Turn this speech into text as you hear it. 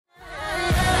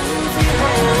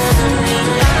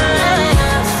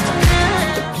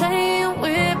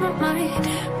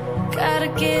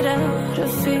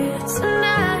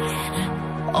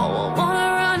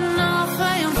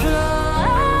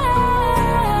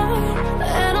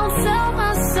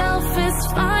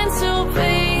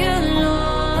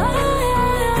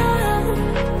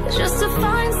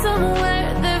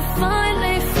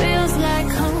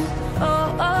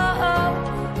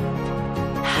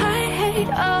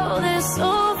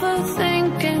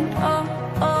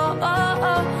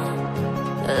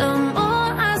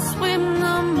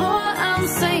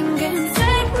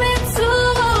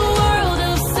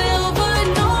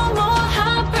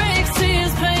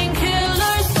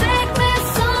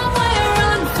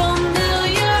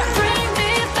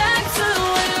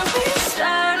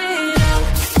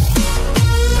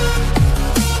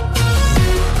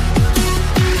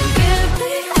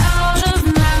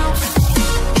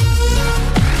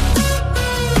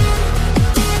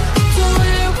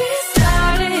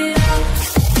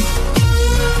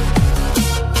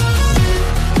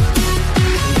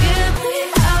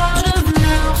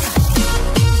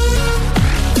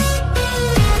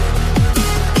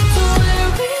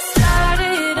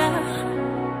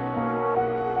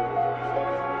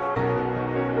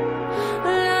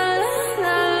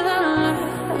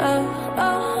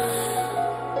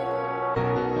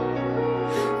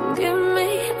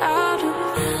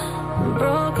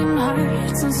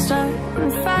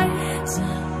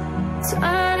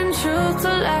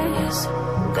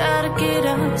Gotta get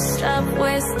up, stop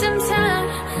wasting time.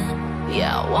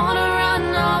 Yeah, I wanna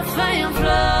run off and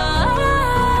fly.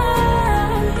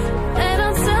 And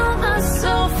I'll tell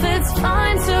myself it's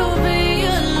fine to be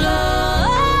alone,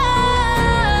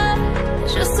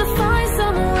 just to find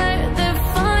somewhere that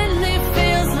finally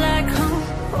feels like home.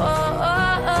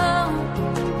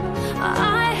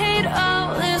 I hate all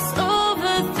this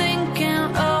overthinking.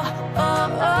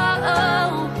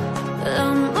 The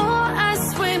more I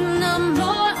swim, the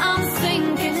more I'm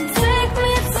sinking. Take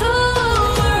me to a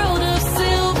world of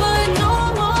silver, no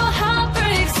more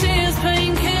heartbreaks, tears,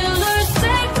 painkillers.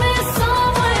 Take me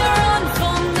somewhere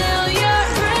unfamiliar,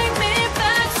 bring me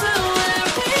back to where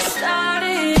we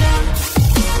started out.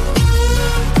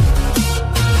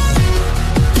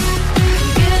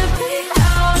 Get me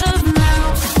out of now,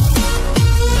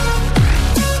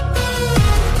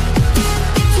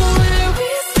 to where we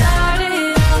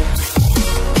started out.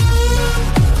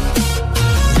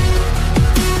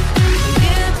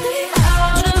 Get me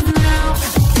out of now,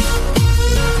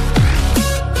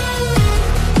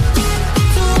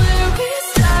 to where we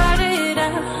started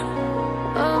out.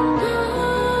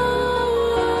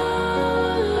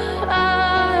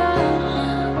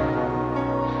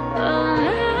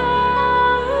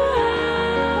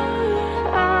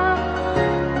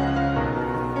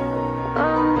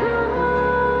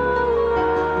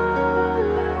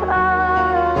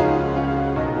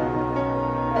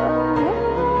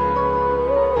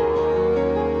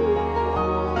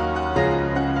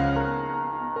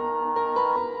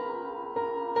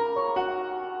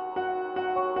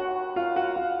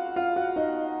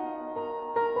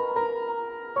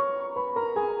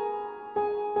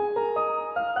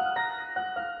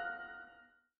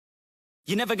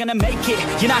 You're never gonna make it,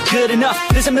 you're not good enough.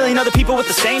 There's a million other people with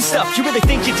the same stuff. You really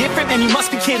think you're different? Man, you must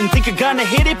be kidding. Think you're gonna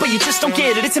hit it, but you just don't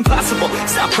get it. It's impossible,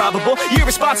 it's not probable, you're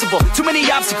irresponsible. Too many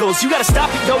obstacles, you gotta stop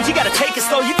it, yo. You gotta take it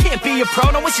slow, you can't be a pro.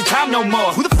 Don't waste your time no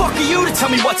more. Who the fuck are you to tell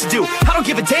me what to do? I don't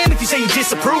give a damn if you say you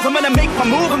disapprove. I'm gonna make my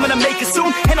move, I'm gonna make it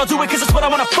soon. And I'll do it cause it's what I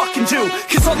wanna fucking do.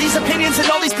 Cause all these opinions and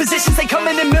all these positions, they come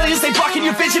in millions, they blocking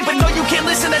your vision. But no, you can't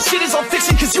listen, that shit is all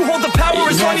fiction. Cause you hold the power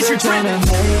as long as you're driven.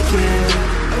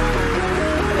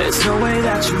 There's no way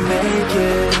that you make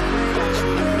it,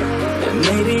 and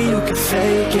maybe you can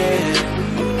fake it,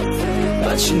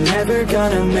 but you're never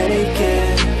gonna make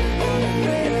it.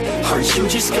 Are you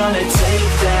just gonna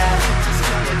take that?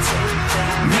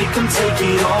 Make them take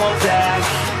it all back.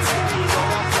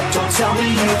 Don't tell me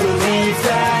you believe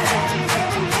that.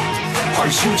 Are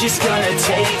you just gonna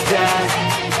take that?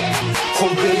 Or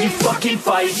will you fucking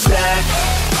fight back?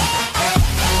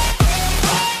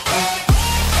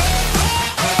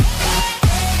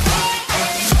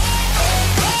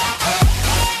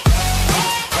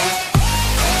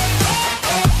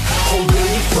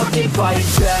 Fight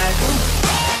back.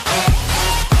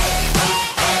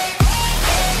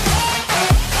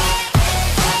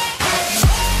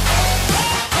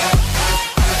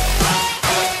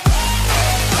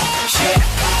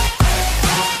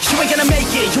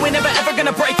 You ain't never ever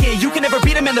gonna break it. You can never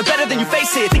beat them and they're better than you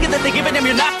face it. Thinking that they give a damn,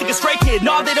 you're not thinking straight, kid.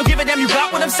 No, they don't give a damn, you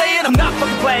got what I'm saying? I'm not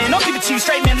fucking playing, I'll give it to you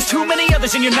straight, man. There's too many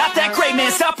others and you're not that great, man.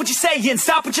 Stop what you're saying,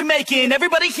 stop what you're making.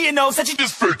 Everybody here knows that you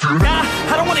just faking. Nah,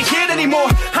 I don't wanna hear it anymore,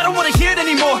 I don't wanna hear it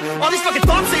anymore. All these fucking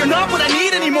thoughts, they are not what I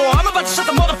need anymore. I'm about to shut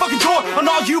the motherfucking door on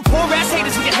all you poor ass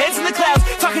haters with your heads in the clouds,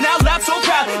 talking out loud so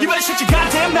proud. You better shut your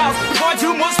goddamn mouth before I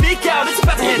do more speak out. It's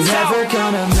about to head south. Never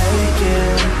gonna make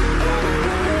it.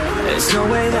 There's no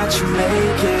way that you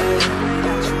make it,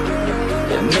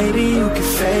 and maybe you can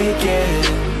fake it,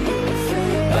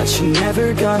 but you're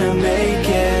never gonna make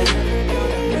it.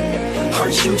 Are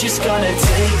you just gonna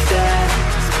take that?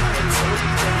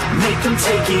 Make them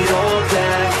take it all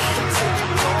back.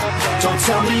 Don't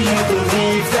tell me you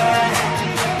believe that.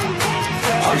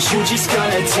 Are you just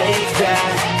gonna take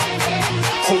that?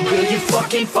 Or will you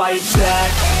fucking fight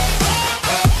back?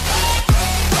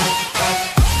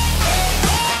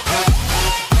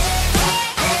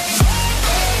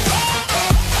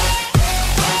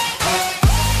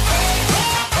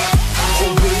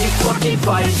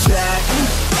 Fight back.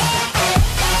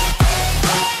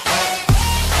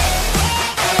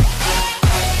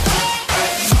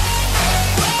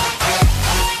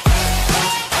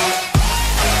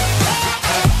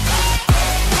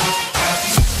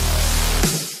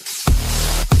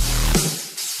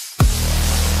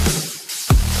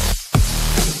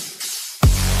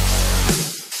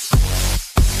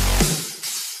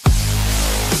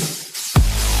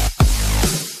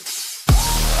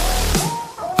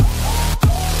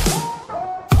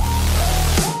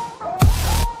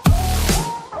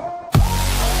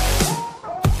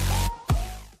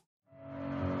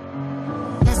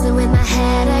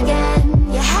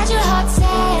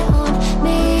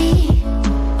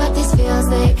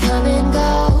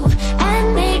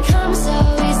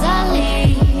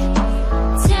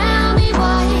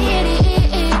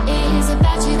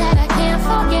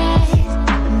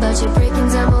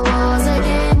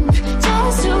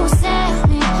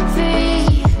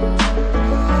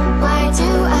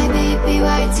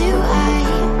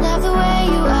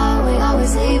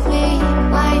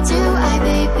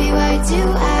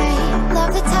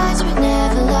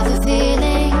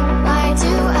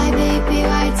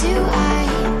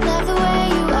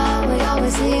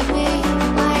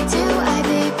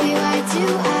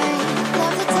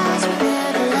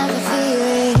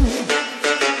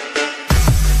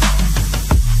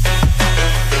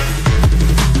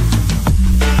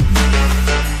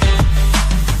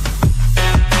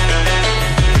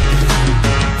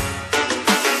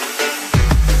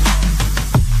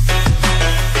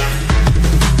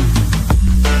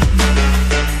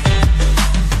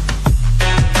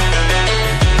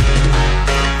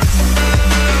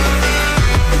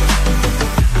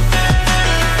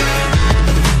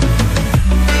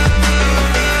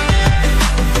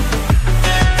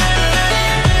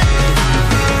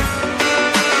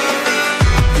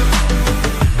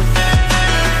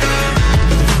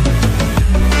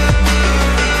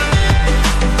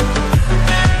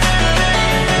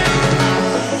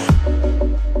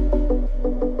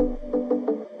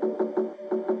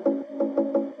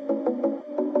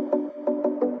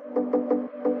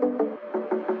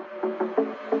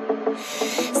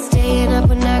 Staying up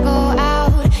when I go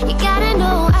out, you gotta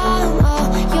know I'm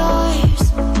all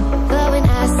yours. But when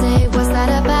I say what's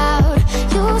that about,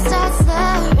 you start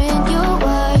slurring your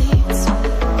words.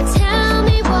 Tell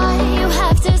me why you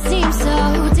have to seem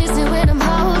so distant when I'm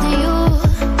holding you.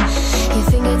 Your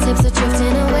fingertips are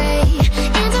drifting away,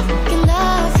 and I fucking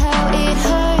love how it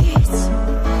hurts.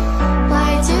 Why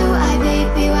do I,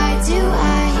 baby, why do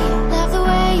I love the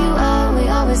way you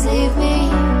always leave me?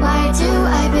 Why do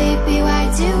I, baby, why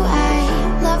do I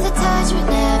love the touch but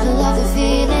never love the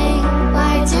feeling?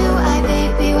 Why do I,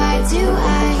 baby, why do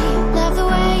I love the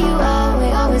way you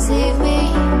always leave me?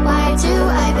 Why do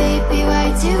I, baby, why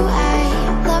do I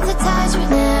love the touch but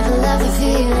never love the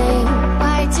feeling?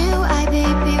 Why do I,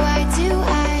 baby, why do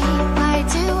I? Why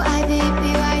do I,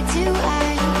 baby, why do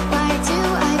I? Why do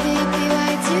I, baby,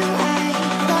 why do I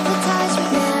love the touch but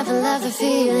never love the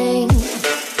feeling?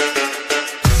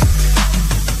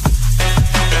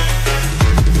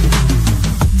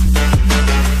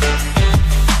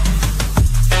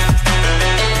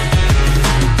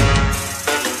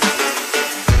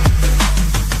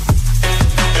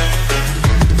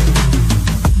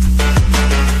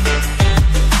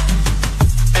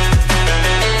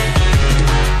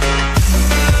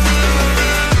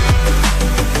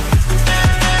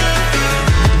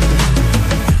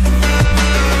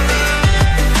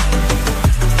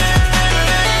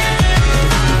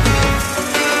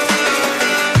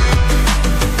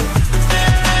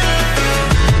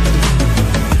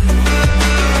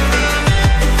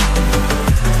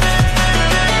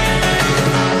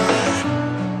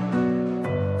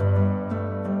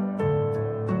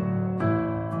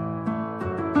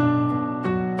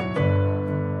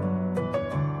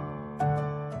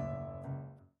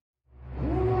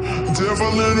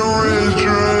 Devil in a red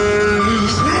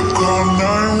dress, call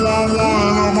 911,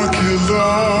 I'm a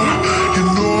killer. You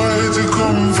know I hate to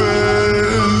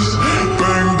confess.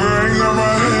 Bang bang, got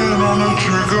my hand on the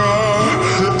trigger.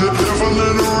 The devil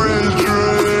in a red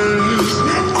dress,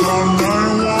 call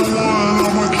 911,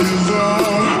 I'm a killer.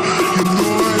 You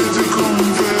know I hate to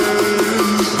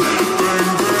confess. Bang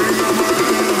bang, got my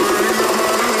hand,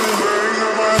 bang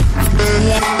got my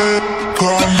hand,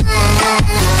 call.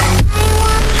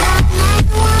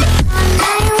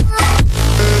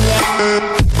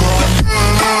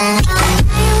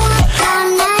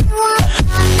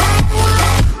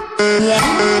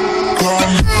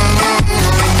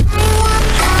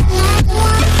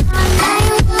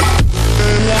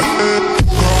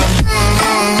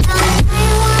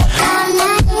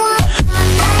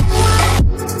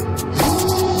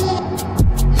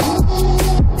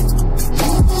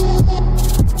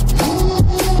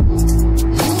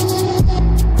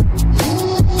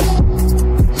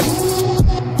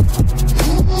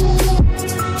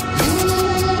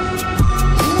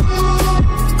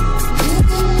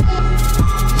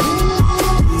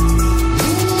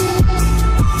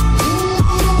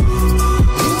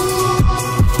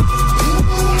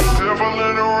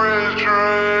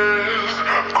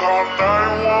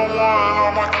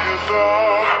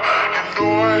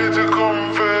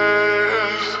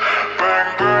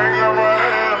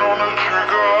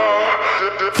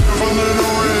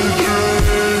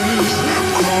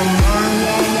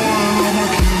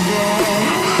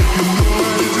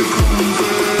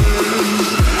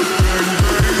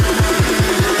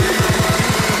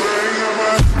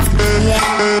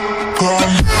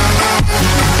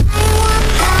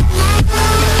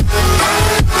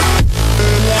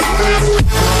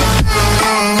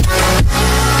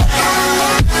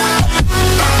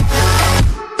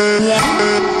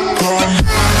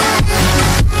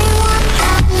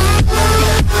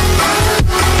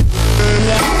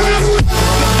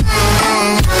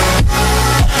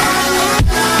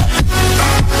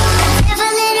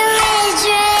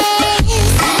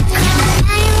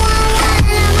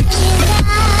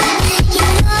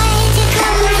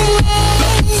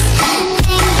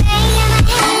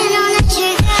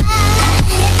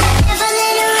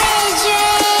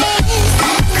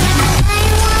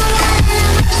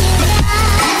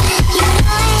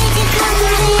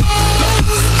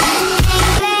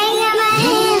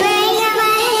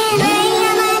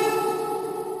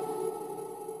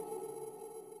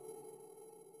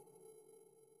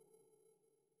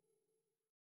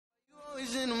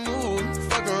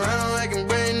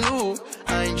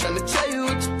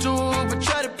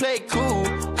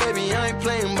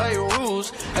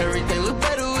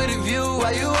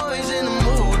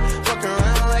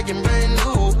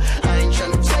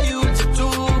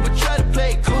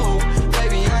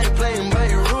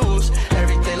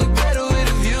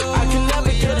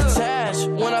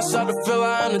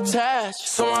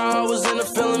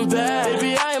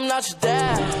 about your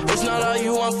dad. It's not all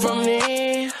you want from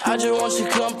me, I just want your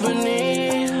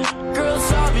company. Girl,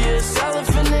 it's obvious,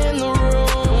 elephant in the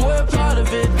room. We're part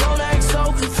of it, don't act so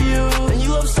confused. And you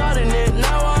love starting it,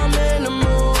 now I'm in the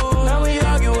mood. Now we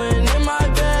arguing in my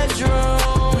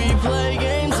bedroom. We play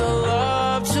games of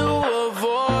love to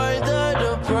avoid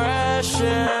the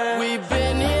depression. We've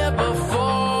been here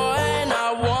before and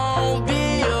I won't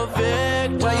be a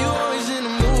victim. Why you always in the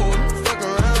mood? Fuck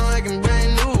around like I'm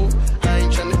brand new. I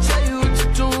ain't tryna tell you what to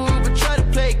do, but try to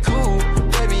play cool.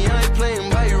 Baby, I ain't playing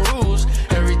by your rules.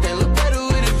 Everything look better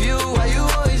with a view. Why you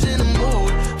always in the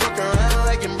mood? Fuck around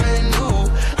like I'm brand new.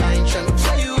 I ain't tryna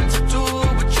tell you what to do,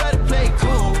 but try to play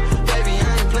cool. Baby,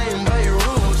 I ain't playing by your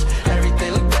rules.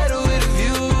 Everything look better with a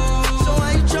view. So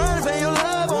why you tryna pay your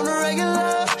love on the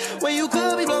regular? When you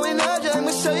could be blowing up, just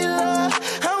I'ma show you love.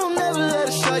 I will never let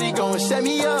a shorty go and set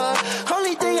me up.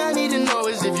 Only thing I need to know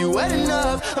is if you wet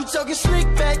enough. I'm talking slick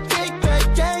back, kick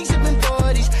back, gang sipping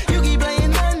 40s. You keep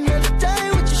playing another day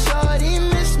with your shorty.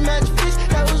 Mismatch fish,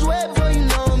 that was wet before you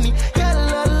know me. Got a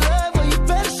lot of love, but you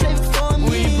better save it for me.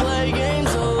 We play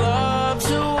games of love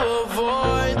to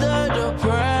avoid the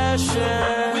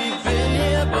depression. We've been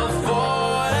here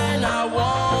before and I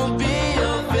won't be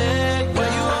a victim. Why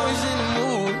you always in the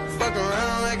mood? Fuck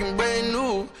around like I'm brand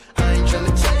new. I ain't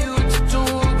tryna tell you what to do,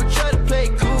 but try to play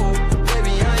cool.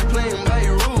 Baby, I ain't playing by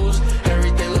your rules.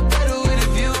 Everything look better with a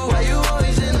view. Why you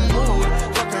always in the mood?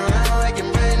 Fuck around like I'm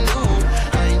brand new.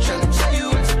 I ain't tryna tell you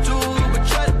what to do, but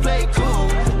try to play cool.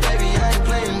 Baby, I ain't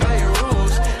playing by your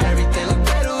rules. Everything look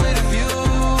better with a view,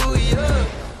 yeah.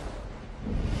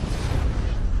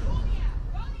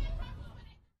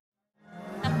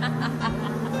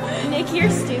 Nick,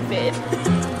 you're stupid.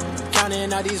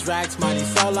 Counting all these racks, money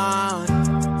so long.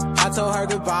 I told her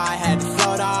goodbye, had to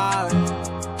float off.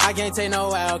 I can't take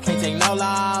no L, can't take no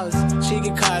loss. She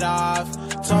get cut off,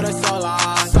 told her so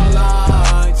long, so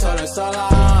long, told her so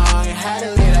long. Had to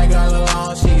leave that girl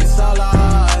alone, she get so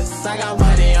lost. I got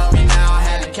money on me now,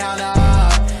 had to count up.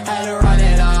 Had to run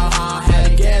it up, had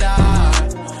to get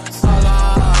up. So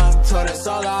long, told her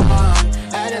so long.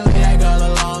 Had to leave that girl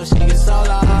alone, she get so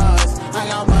lost. I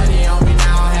got money on me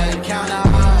now, had to count up.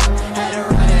 Had to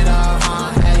run it up,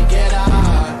 had to get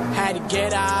up. Had to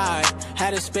get up,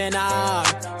 had to spin up.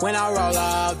 When I roll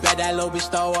up, bet that little bitch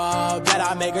throw up. Bet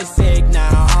I make her sick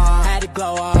now, had to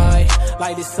glow up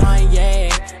like the sun, yeah.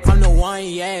 I'm the one,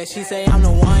 yeah. She say I'm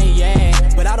the one,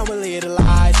 yeah. But I don't believe the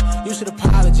lies. You should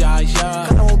apologize, yeah.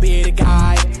 Cause I won't be the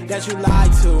guy that you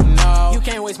lied to, no. You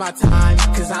can't waste my time,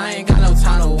 cause I ain't got no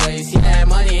time to waste. Yeah,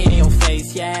 money in your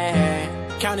face, yeah.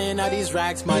 Counting all these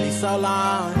racks, money so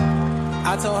long.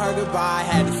 I told her goodbye,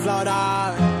 had to float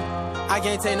off. I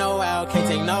can't take no L, can't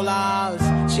take no loss.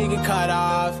 She get cut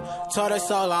off, told her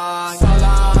so long, so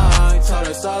long, told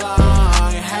her so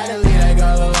long. Had to leave that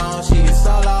girl alone, she get so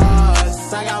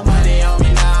lost. I got money on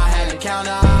me now, had to count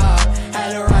up.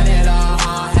 Had to run it up,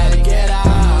 had to get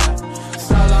up.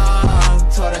 So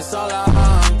long, told her so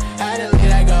long. Had to leave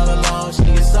that girl alone, she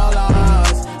get so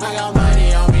lost. I got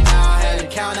money on me now, had to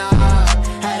count up.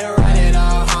 Had to run it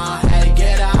up, had to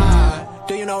get up.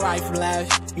 Do you know right from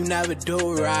left? You never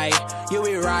do right. You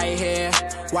be right here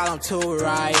while I'm too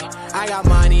right. I got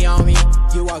money on me,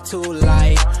 you walk too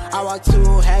light. I walk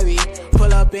too heavy,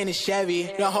 pull up in a Chevy.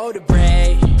 Don't hold the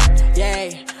brake,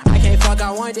 yeah. I can't fuck,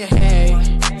 I want the hay,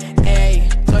 hey.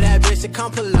 Told that bitch to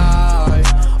come pull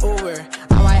up, Uber.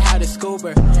 I might have the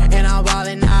scooper, and I'm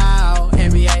ballin' out,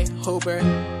 NBA hooper.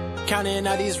 Counting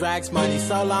all these racks, money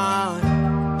so long.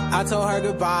 I told her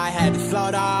goodbye, had to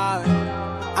float off.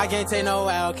 I can't take no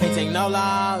L, can't take no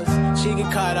loss. She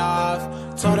get cut off,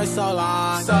 told her so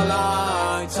long, so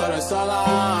long, told her so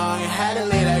long. Had to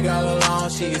leave that girl alone,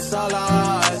 she get so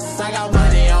lost. I got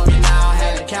money on me now,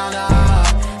 had to count up.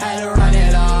 Had to run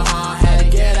it up, had to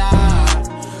get up.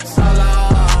 So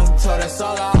long, told her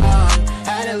so long.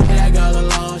 Had to leave that girl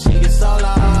alone, she get so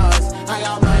lost. I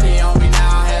got money on me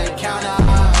now, had to count up.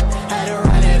 Had to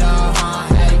run it up,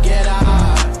 had to get up.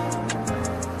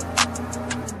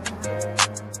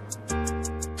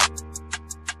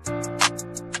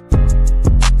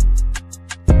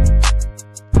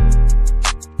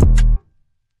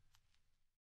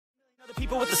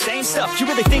 People with the same stuff. You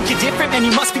really think you're different? Man, you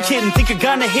must be kidding. Think you're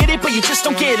gonna hit it, but you just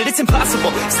don't get it. It's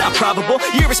impossible, it's not probable,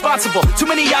 you're irresponsible. Too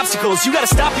many obstacles, you gotta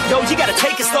stop it, yo. You gotta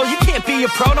take it slow, you can't be a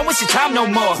pro. Don't waste your time no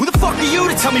more. Who the fuck are you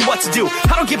to tell me what to do?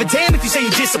 I don't give a damn if you say you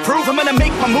disapprove. I'm gonna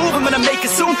make my move, I'm gonna make it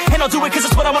soon. And I'll do it cause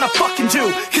it's what I wanna fucking do.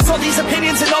 Cause all these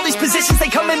opinions and all these positions, they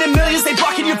come in millions, they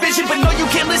blocking your vision. But no, you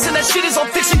can't listen, that shit is all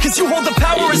fiction. Cause you hold the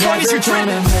power as long as you're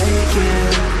dreaming.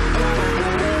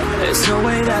 There's no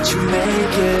way that you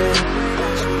make it.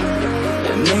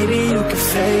 And maybe you can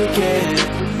fake it,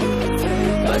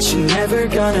 but you're never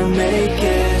gonna make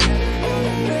it.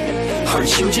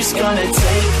 Aren't you just gonna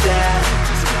take that?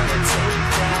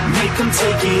 Make them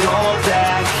take it all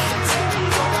back.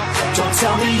 Don't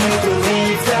tell me you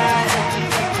believe that.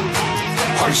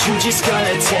 Aren't you just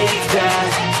gonna take that?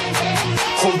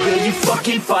 Or will you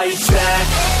fucking fight back?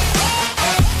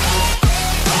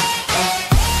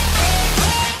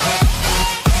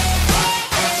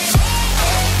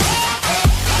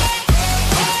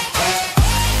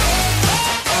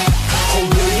 Or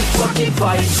will you fucking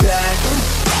fight back?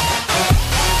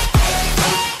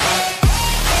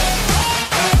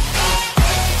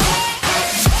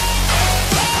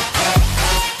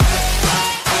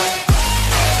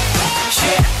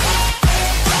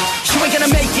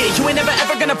 You ain't never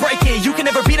ever gonna break it. You can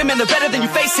never beat them and they're better than you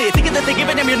face it. Thinking that they give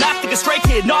a damn, you're not thinking straight,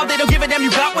 kid. No, they don't give a damn,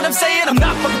 you got what I'm saying? I'm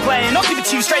not fucking playing, I'll give it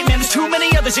to you straight, man. There's too many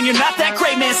others and you're not that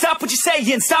great, man. Stop what you're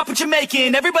saying, stop what you're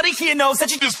making. Everybody here knows that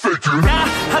you just faking. Nah,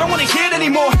 I don't wanna hear it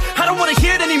anymore, I don't wanna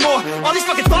hear it anymore. All these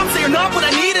fucking thoughts, they are not what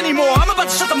I need anymore. I'm about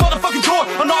to shut the motherfucking door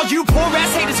on all you poor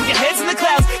ass haters with your heads in the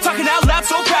clouds, talking out loud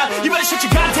so proud. You better shut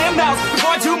your goddamn mouth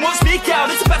before I do more speak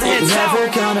out. It's about to head south. You're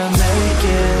never gonna make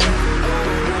it.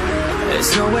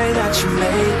 There's no way that you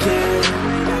make it.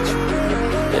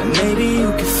 Yeah, maybe you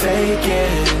can fake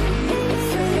it,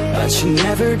 but you're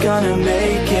never gonna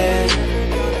make it.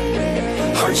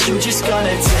 Aren't you just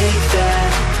gonna take that?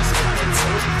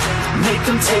 Make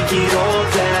them take it all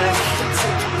back.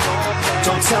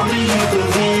 Don't tell me you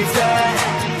believe that.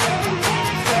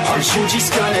 Aren't you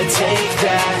just gonna take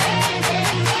that?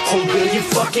 Or will you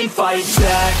fucking fight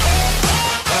back?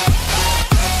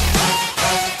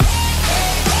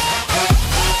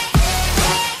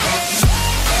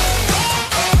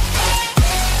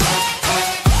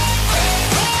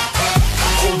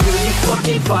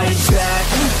 Fight back.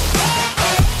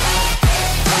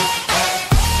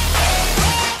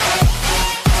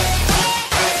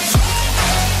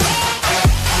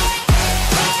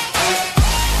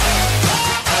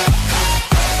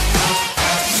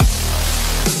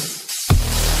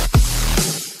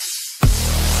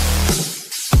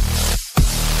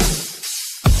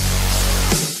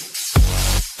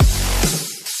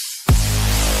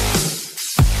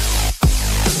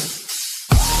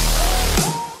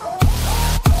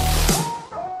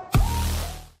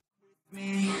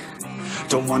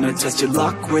 Don't wanna test your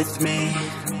luck with me,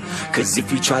 cause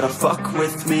if you try to fuck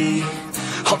with me,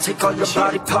 I'll take all your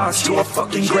body parts to a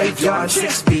fucking graveyard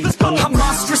 6 feet. I'm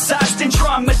ostracized and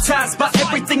traumatized by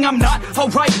everything I'm not.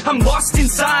 Alright, I'm lost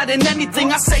inside, and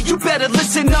anything I say you better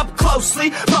listen up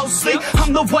closely. Mostly,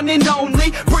 I'm the one and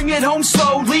only. Bring it home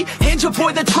slowly, hand your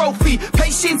boy the trophy.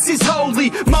 Patience is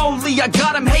holy moly. I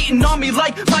got him hating on me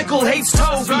like Michael hates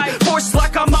Toby. Force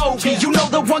like I'm Obi, you know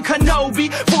the one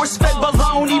Kenobi. Force fed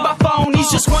baloney by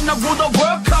phonies, just wanna rule the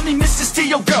world. Call me Mr.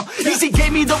 Steel Girl. Easy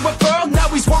gave me the referral, now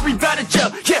he's worried about a jail.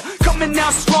 Yeah, coming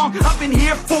out strong, I've been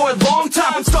here for a long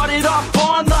time. Started off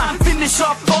online, finish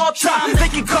off all time. They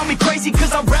can call me crazy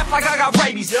cause I rap like I got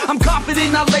rabies. I'm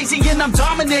confident, not lazy, and I'm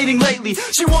dominating lately.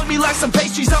 She want me like some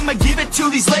pastries, I'ma give it to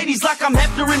these ladies like I'm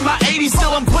Hefner in my 80s. Still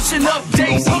I'm pushing up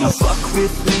daisies. Don't wanna fuck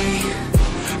with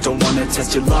me, don't wanna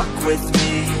test your luck with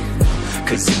me,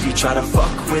 cause if you try to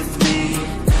fuck with me,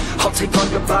 I'll take all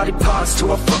your body parts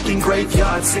to a fucking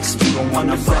graveyard 6 feet. Don't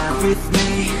wanna fuck with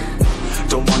me,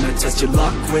 don't wanna test your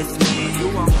luck with me,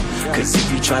 cause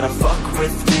if you try to fuck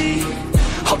with me,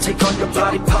 I'll take all your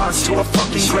body parts to a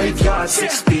fucking graveyard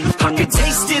 6 feet. I can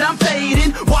taste it, I'm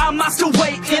fading. Why am I still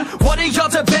waiting? What are y'all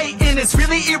debating? It's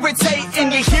really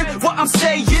irritating. You hear what I'm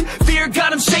saying? Fear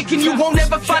got him shaking. You won't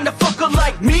ever find a fucker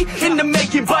like me in the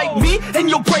making. Bite me and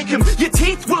you'll break him. Your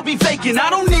teeth will be vacant. I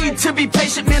don't need to be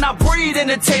patient, man. I breed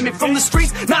entertainment from the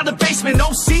streets, not the basement.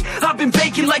 No, see, I've been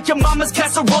baking like your mama's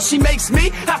casserole. She makes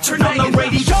me after on the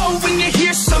radio. When you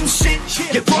hear some shit,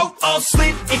 your throat all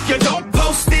slit. If you don't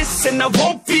post this, and I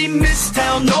won't be missed.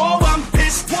 Hell no, I'm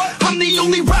pissed. I'm the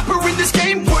only rapper in this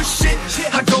game worth shit.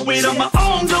 I go it on my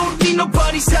own, don't need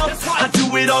nobody's help. I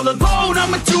do it all alone,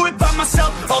 I'ma do it by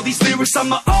myself. All these lyrics on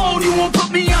my own, you won't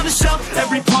put me on the shelf.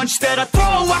 Every punch that I throw,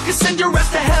 I can send your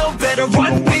ass to hell. Better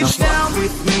run, bitch, down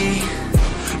with me.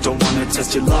 Don't wanna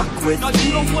test your luck with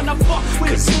me,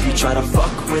 cause if you try to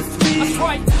fuck with me,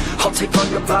 I'll take all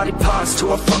your body parts to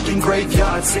a fucking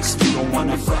graveyard 6 feet. Don't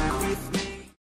wanna fuck